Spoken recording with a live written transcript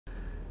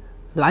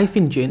Life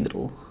in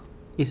general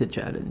is a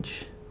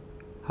challenge.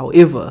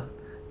 However,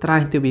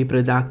 trying to be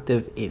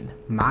productive in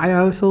my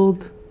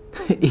household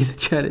is a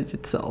challenge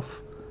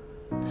itself.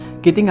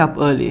 Getting up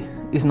early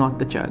is not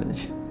the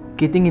challenge.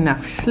 Getting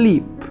enough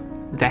sleep,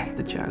 that's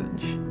the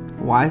challenge.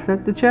 Why is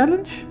that the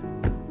challenge?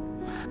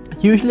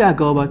 Usually I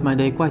go about my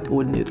day quite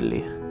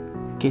ordinarily.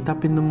 Get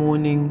up in the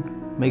morning,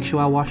 make sure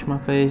I wash my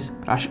face,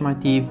 brush my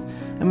teeth,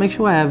 and make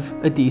sure I have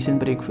a decent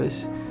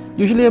breakfast.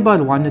 Usually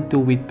about 1 or 2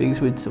 wheat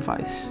pigs would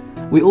suffice.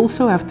 We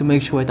also have to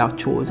make sure that our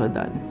chores are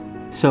done.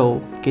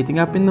 So getting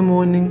up in the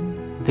morning,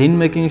 then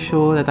making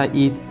sure that I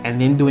eat,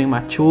 and then doing my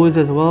chores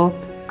as well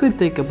could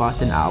take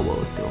about an hour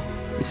or 2,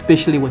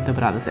 especially with the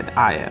brothers that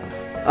I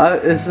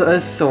have. It's a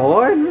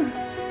sword?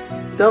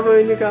 Tell me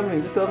when you're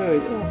coming, just tell me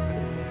when you're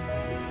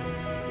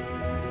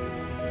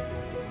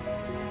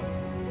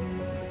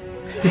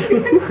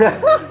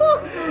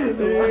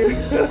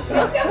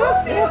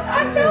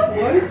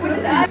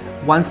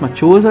Once my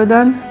chores are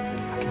done,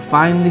 I can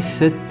finally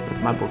sit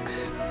with my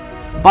books.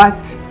 But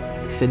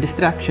it's a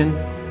distraction.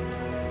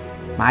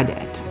 My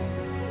dad.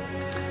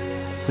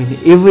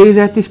 Whenever he's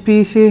at his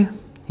PC,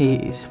 he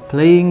is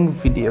playing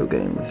video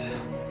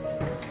games.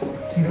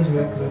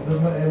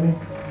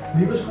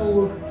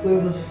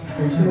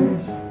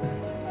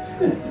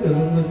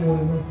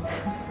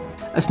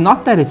 It's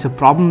not that it's a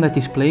problem that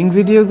he's playing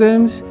video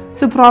games,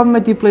 it's a problem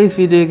that he plays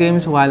video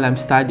games while I'm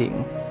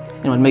studying.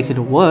 And what makes it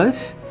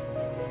worse,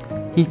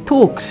 he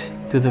talks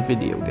to the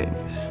video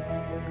games.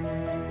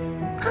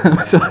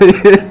 I'm sorry,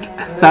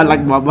 it sounds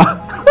like Baba.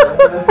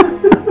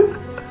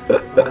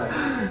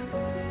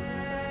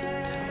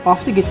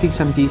 After getting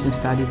some decent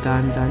study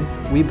time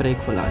done, we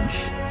break for lunch.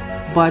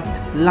 But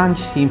lunch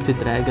seems to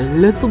drag a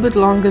little bit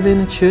longer than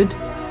it should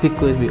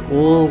because we're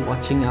all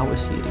watching our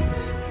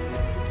series.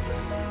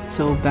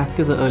 So back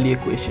to the earlier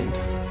question,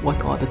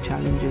 what are the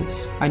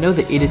challenges? I know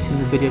the edits in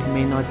the video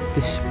may not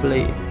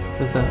display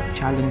the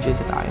challenges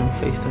that I am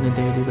faced on a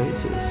daily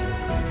basis.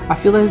 I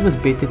feel that it was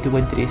better to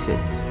address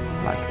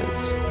it like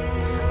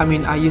this. I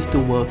mean, I used to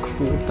work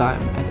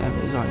full-time at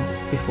Amazon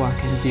before I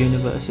came to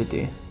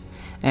university.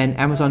 And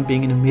Amazon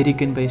being an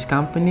American-based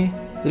company,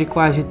 it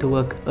requires you to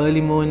work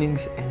early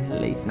mornings and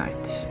late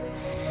nights.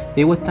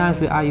 There were times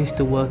where I used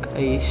to work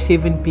a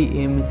 7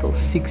 p.m. until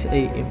 6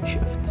 a.m.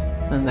 shift,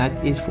 and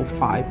that is for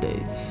 5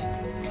 days.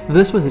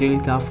 This was really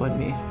tough on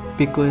me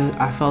because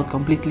I felt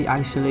completely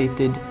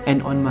isolated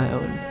and on my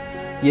own.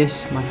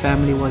 Yes, my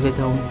family was at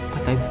home,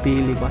 but I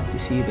barely got to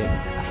see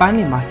them. I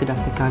finally mustered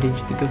up the courage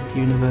to go to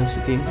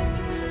university,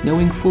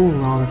 knowing full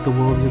well that the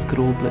world is a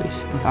cruel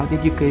place. Without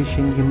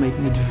education, you're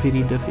making it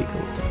very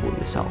difficult for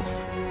yourself.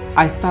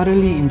 I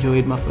thoroughly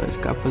enjoyed my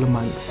first couple of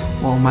months,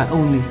 well, my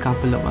only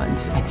couple of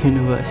months at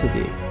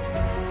university.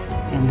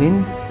 And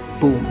then,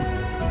 boom,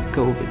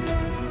 COVID.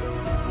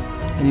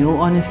 And in all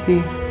honesty,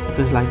 it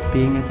was like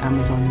being at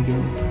Amazon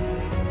again.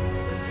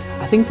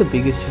 I think the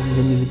biggest challenge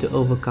I needed to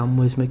overcome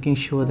was making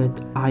sure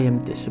that I am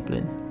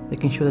disciplined,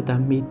 making sure that I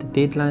meet the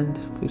deadlines,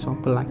 for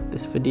example like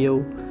this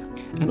video,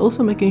 and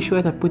also making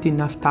sure that I put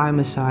enough time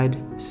aside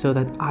so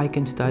that I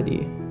can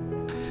study.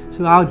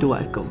 So how do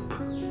I cope?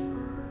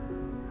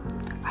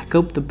 I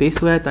cope the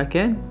best way that I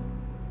can.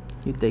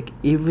 You take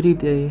every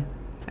day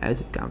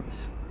as it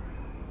comes.